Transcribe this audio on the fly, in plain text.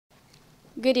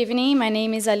Good evening, my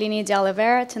name is Aline de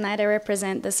Oliveira. Tonight I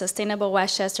represent the Sustainable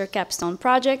Westchester Capstone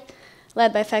Project,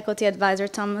 led by Faculty Advisor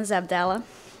Thomas Abdallah.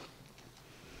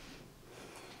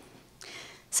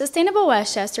 Sustainable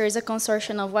Westchester is a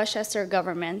consortium of Westchester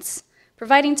governments,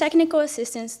 providing technical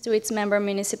assistance to its member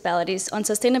municipalities on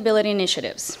sustainability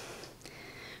initiatives.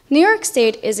 New York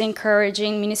State is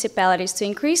encouraging municipalities to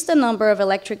increase the number of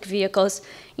electric vehicles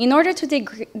in order to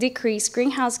decrease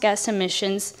greenhouse gas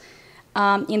emissions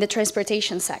in the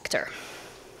transportation sector.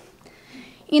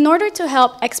 In order to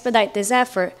help expedite this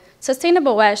effort,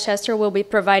 Sustainable Westchester will be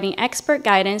providing expert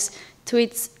guidance to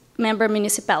its member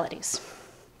municipalities.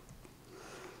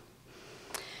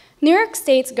 New York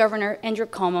State's Governor Andrew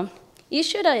Cuomo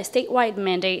issued a statewide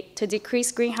mandate to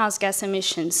decrease greenhouse gas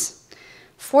emissions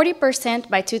 40%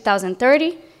 by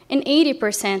 2030 and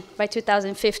 80% by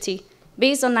 2050,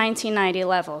 based on 1990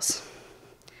 levels.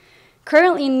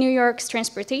 Currently, New York's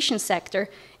transportation sector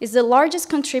is the largest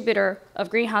contributor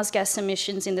of greenhouse gas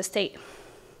emissions in the state.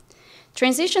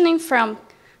 Transitioning from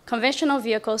conventional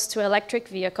vehicles to electric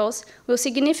vehicles will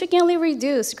significantly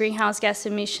reduce greenhouse gas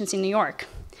emissions in New York.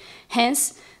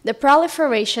 Hence, the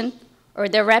proliferation, or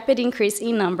the rapid increase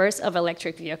in numbers of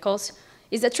electric vehicles,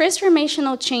 is the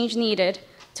transformational change needed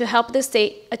to help the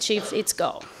state achieve its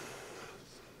goal.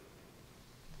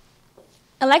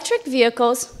 Electric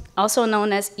vehicles, also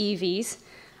known as EVs,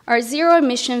 are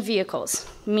zero-emission vehicles,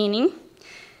 meaning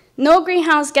no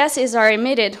greenhouse gases are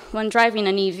emitted when driving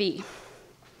an EV.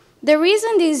 The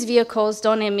reason these vehicles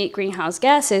don't emit greenhouse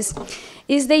gases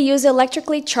is they use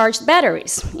electrically charged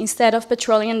batteries instead of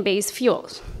petroleum-based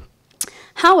fuels.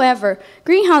 However,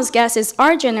 greenhouse gases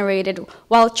are generated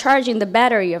while charging the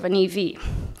battery of an EV.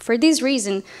 For this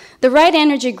reason, the right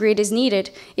energy grid is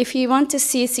needed if you want to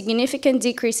see significant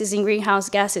decreases in greenhouse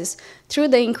gases through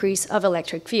the increase of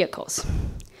electric vehicles.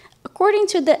 According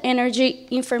to the Energy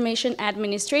Information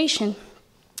Administration,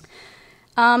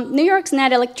 New York's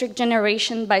net electric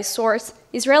generation by source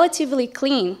is relatively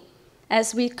clean,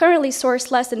 as we currently source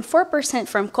less than 4%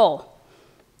 from coal,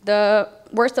 the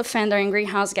worst offender in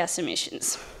greenhouse gas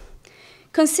emissions.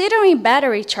 Considering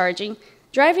battery charging,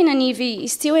 driving an EV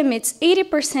still emits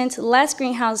 80% less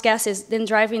greenhouse gases than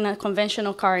driving a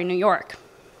conventional car in New York.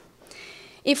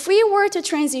 If we were to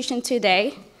transition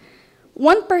today,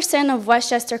 1% of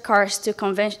Westchester cars to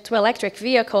electric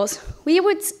vehicles, we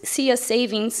would see a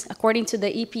savings, according to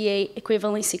the EPA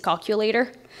equivalency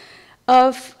calculator,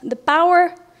 of the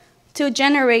power to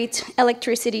generate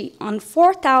electricity on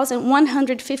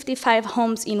 4,155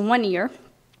 homes in 1 year,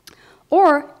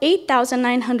 or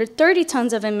 8,930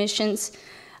 tons of emissions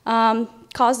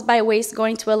caused by waste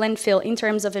going to a landfill in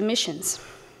terms of emissions.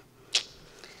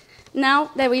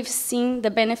 Now that we've seen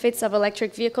the benefits of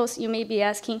electric vehicles, you may be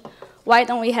asking, why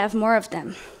don't we have more of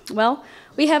them? Well,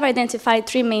 we have identified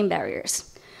three main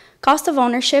barriers: cost of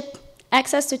ownership,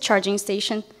 access to charging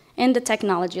station, and the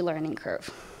technology learning curve.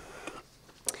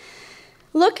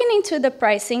 Looking into the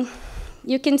pricing,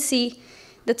 you can see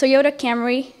the Toyota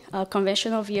Camry, a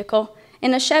conventional vehicle,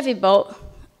 and a Chevy Bolt,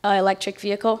 an electric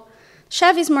vehicle.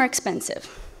 Chevy is more expensive.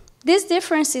 This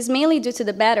difference is mainly due to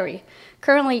the battery,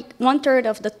 currently 1/3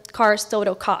 of the car's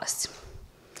total cost.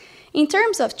 In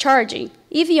terms of charging,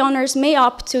 EV owners may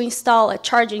opt to install a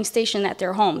charging station at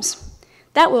their homes.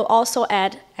 That will also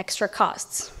add extra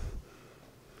costs.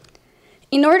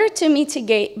 In order to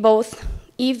mitigate both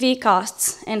EV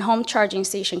costs and home charging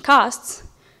station costs,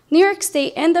 New York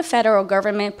State and the federal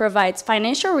government provides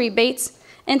financial rebates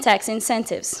and tax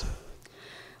incentives.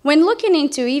 When looking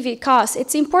into EV costs,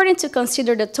 it's important to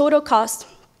consider the total cost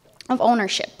of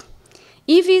ownership.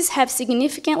 EVs have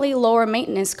significantly lower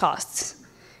maintenance costs,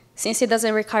 since it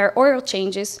doesn't require oil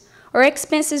changes or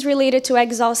expenses related to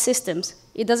exhaust systems.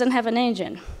 It doesn't have an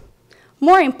engine.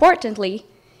 More importantly,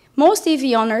 most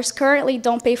EV owners currently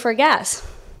don't pay for gas.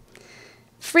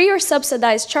 Free or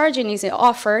subsidized charging is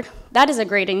offered. That is a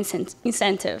great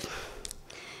incentive.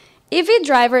 EV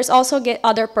drivers also get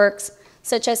other perks,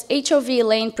 such as HOV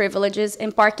lane privileges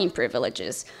and parking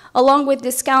privileges, along with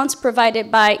discounts provided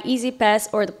by E-ZPass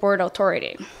or the Port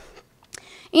Authority.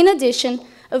 In addition,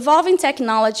 evolving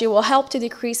technology will help to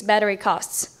decrease battery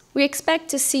costs. We expect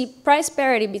to see price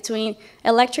parity between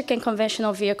electric and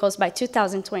conventional vehicles by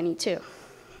 2022.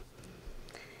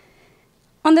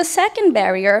 On the second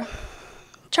barrier,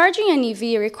 charging an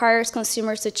EV requires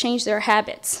consumers to change their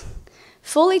habits.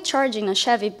 Fully charging a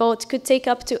Chevy Bolt could take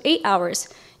up to 8 hours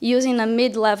using a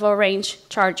mid-level range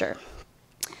charger.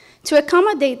 To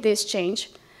accommodate this change,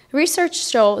 research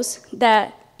shows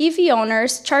that EV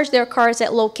owners charge their cars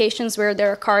at locations where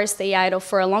their cars stay idle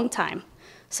for a long time,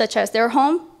 such as their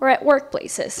home or at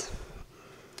workplaces.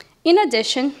 In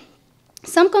addition,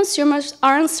 Some consumers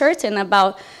are uncertain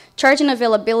about charging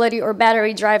availability or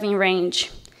battery driving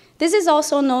range. This is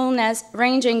also known as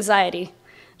range anxiety.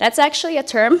 That's actually a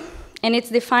term, and it's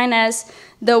defined as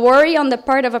the worry on the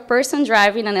part of a person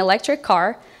driving an electric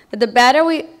car that the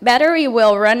battery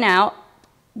will run out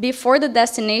before the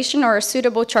destination or a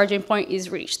suitable charging point is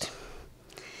reached.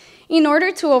 In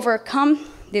order to overcome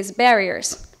these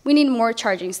barriers, we need more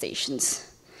charging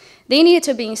stations. They need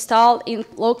to be installed in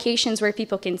locations where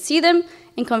people can see them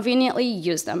and conveniently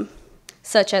use them,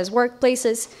 such as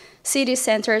workplaces, city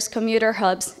centers, commuter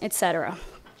hubs, etc.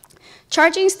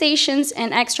 Charging stations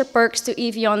and extra perks to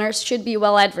EV owners should be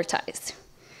well advertised.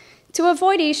 To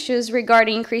avoid issues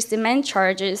regarding increased demand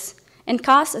charges and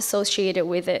costs associated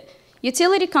with it,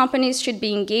 utility companies should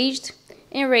be engaged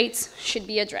and rates should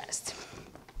be addressed.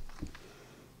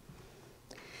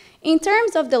 In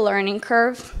terms of the learning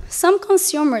curve, some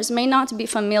consumers may not be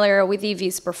familiar with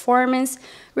EV's performance,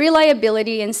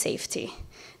 reliability, and safety.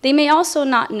 They may also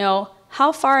not know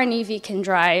how far an EV can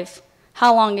drive,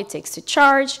 how long it takes to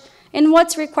charge, and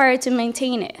what's required to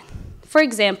maintain it. For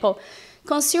example,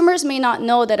 consumers may not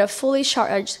know that a fully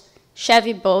charged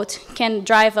Chevy Bolt can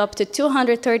drive up to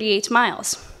 238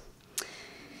 miles.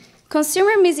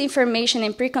 Consumer misinformation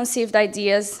and preconceived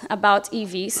ideas about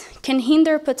EVs can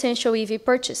hinder potential EV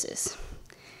purchases.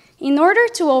 In order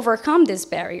to overcome these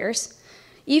barriers,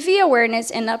 EV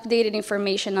awareness and updated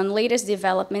information on latest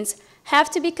developments have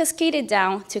to be cascaded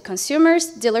down to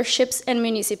consumers, dealerships, and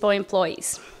municipal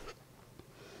employees.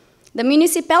 The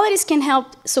municipalities can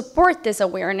help support this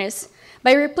awareness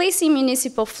by replacing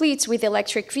municipal fleets with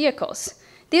electric vehicles.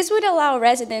 This would allow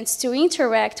residents to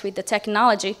interact with the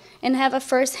technology and have a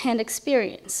first-hand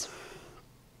experience.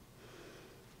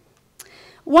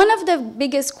 One of the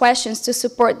biggest questions to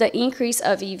support the increase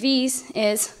of EVs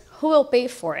is who will pay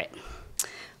for it?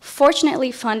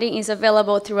 Fortunately, funding is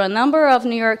available through a number of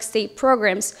New York State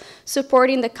programs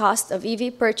supporting the cost of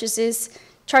EV purchases,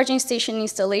 charging station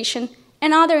installation,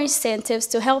 and other incentives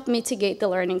to help mitigate the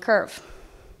learning curve.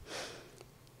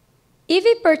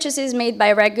 EV purchases made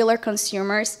by regular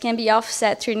consumers can be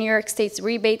offset through New York State's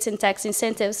rebates and tax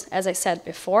incentives, as I said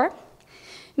before.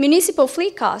 Municipal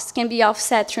fleet costs can be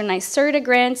offset through NYSERDA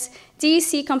grants,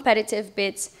 DEC competitive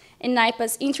bids, and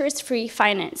NYPA's interest-free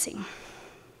financing.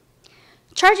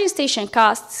 Charging station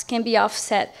costs can be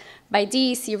offset by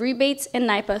DEC rebates and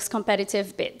NYPA's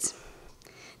competitive bids.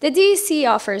 The DEC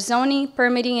offers zoning,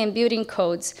 permitting, and building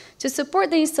codes to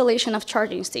support the installation of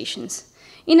charging stations.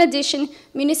 In addition,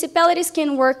 municipalities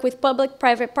can work with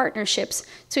public-private partnerships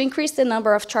to increase the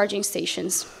number of charging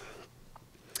stations.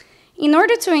 In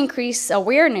order to increase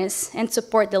awareness and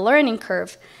support the learning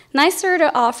curve,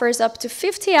 NYSERDA offers up to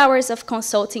 50 hours of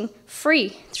consulting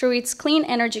free through its Clean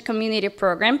Energy Community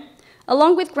Program,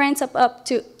 along with grants of up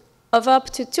to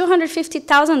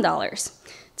 $250,000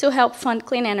 to help fund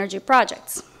clean energy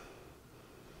projects.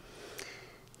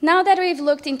 Now that we've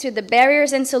looked into the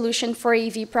barriers and solutions for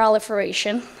EV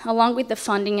proliferation, along with the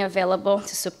funding available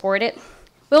to support it,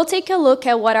 we'll take a look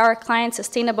at what our client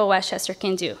Sustainable Westchester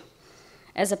can do.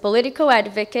 As a political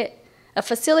advocate, a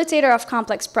facilitator of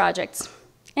complex projects,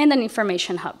 and an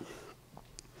information hub.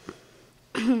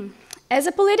 As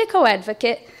a political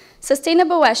advocate,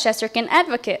 Sustainable Westchester can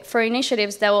advocate for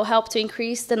initiatives that will help to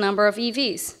increase the number of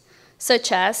EVs,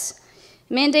 such as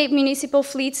mandate municipal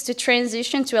fleets to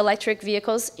transition to electric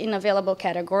vehicles in available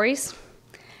categories,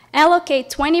 allocate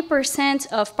 20%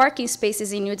 of parking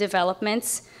spaces in new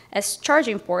developments as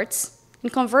charging ports,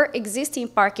 and convert existing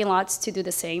parking lots to do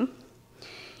the same,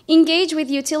 engage with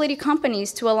utility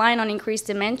companies to align on increased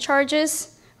demand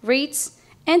charges, rates,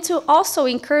 and to also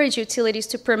encourage utilities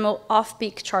to promote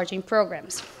off-peak charging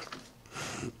programs.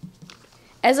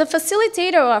 As a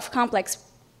facilitator of complex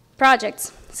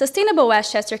projects, Sustainable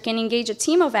Westchester can engage a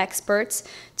team of experts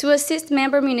to assist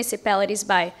member municipalities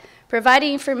by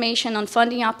providing information on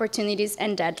funding opportunities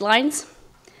and deadlines,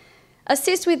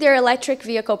 assist with their electric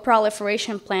vehicle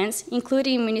proliferation plans,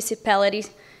 including municipality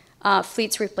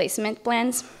fleets replacement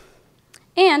plans,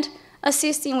 and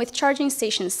assisting with charging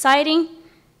station siting,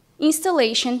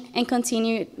 installation, and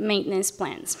continued maintenance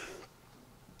plans.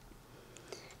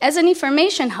 As an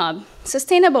information hub,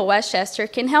 Sustainable Westchester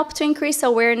can help to increase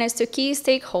awareness to key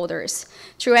stakeholders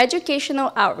through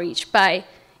educational outreach by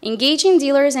engaging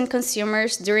dealers and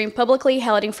consumers during publicly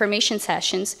held information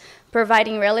sessions,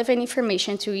 providing relevant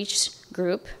information to each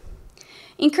group,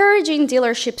 encouraging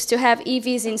dealerships to have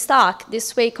EVs in stock.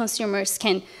 This way consumers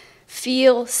can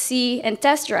feel, see, and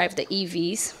test drive the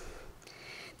EVs.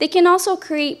 They can also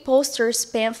create posters,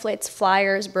 pamphlets,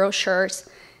 flyers, brochures,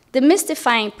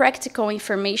 demystifying practical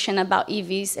information about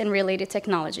EVs and related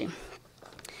technology.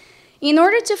 In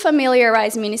order to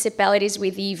familiarize municipalities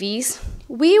with EVs,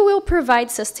 we will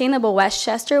provide Sustainable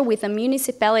Westchester with a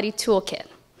municipality toolkit.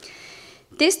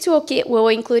 This toolkit will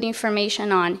include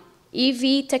information on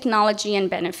EV technology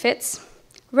and benefits,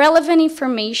 relevant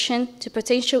information to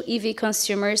potential EV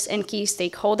consumers and key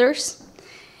stakeholders,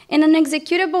 and an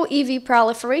executable EV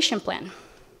proliferation plan.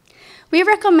 We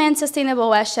recommend Sustainable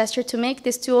Westchester to make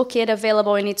this toolkit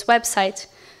available on its website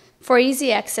for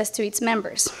easy access to its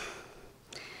members.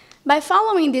 By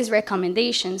following these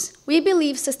recommendations, we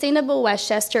believe Sustainable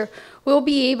Westchester will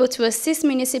be able to assist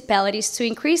municipalities to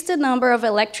increase the number of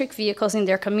electric vehicles in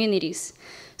their communities,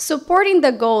 supporting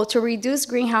the goal to reduce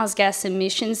greenhouse gas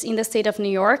emissions in the state of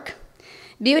New York,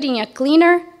 building a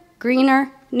cleaner,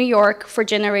 greener New York for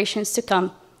generations to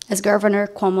come, as Governor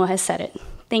Cuomo has said it.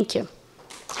 Thank you.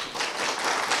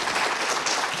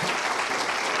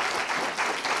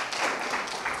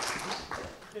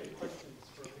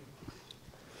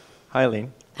 Hi,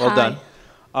 Aline. Well done.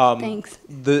 Thanks.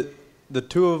 The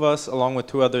two of us, along with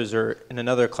two others, are in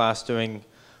another class doing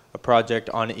a project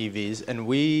on EVs, and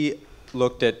we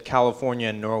looked at California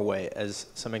and Norway as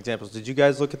some examples. Did you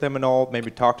guys look at them at all,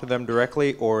 maybe talk to them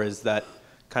directly, or is that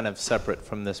kind of separate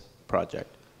from this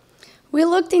project? We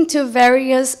looked into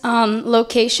various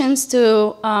locations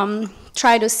to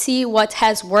try to see what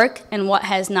has worked and what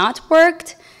has not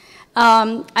worked.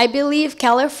 I believe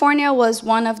California was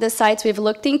one of the sites we've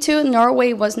looked into.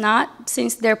 Norway was not,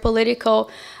 since their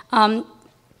political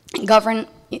govern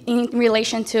in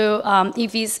relation to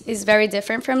EVs is very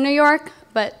different from New York,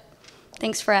 but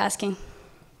thanks for asking.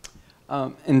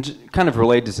 And kind of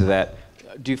related to that,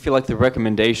 do you feel like the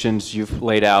recommendations you've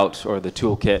laid out or the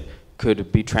toolkit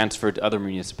could be transferred to other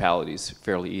municipalities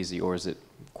fairly easy, or is it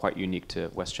quite unique to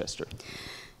Westchester?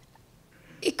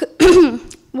 It could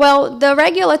well, the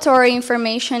regulatory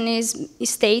information is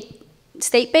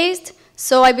state-based,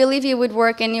 so I believe it would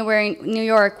work anywhere in New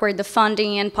York where the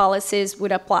funding and policies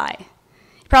would apply.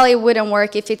 It probably wouldn't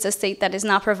work if it's a state that is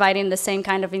not providing the same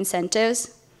kind of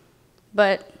incentives,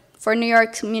 but for New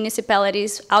York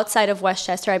municipalities outside of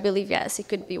Westchester, I believe, yes, it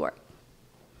could be work.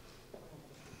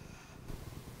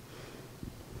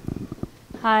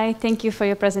 Hi, thank you for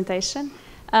your presentation.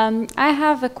 I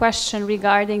have a question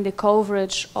regarding the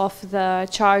coverage of the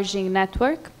charging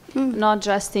network, not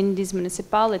just in this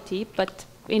municipality, but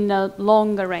in a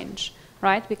longer range,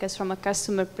 right? Because from a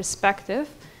customer perspective,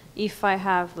 if I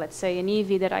have, let's say, an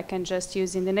EV that I can just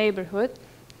use in the neighborhood,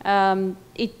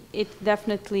 it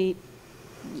definitely,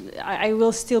 I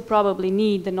will still probably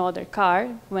need another car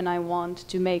when I want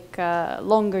to make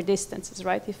longer distances,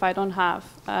 right? If I don't have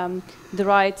the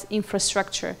right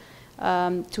infrastructure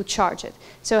to charge it.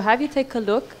 So have you taken a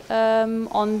look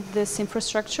on this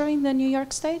infrastructure in the New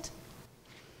York State?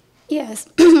 Yes.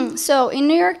 So in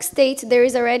New York State, there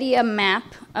is already a map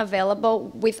available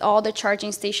with all the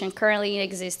charging stations currently in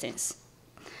existence.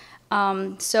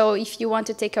 So if you want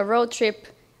to take a road trip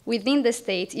within the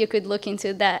state, you could look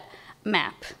into that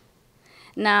map.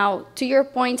 Now, to your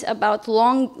point about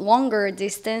longer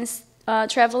distance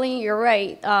traveling, you're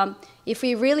right. If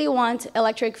we really want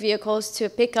electric vehicles to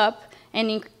pick up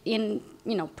and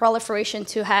proliferation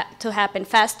to happen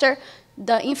faster,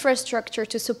 the infrastructure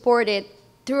to support it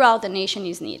throughout the nation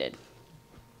is needed.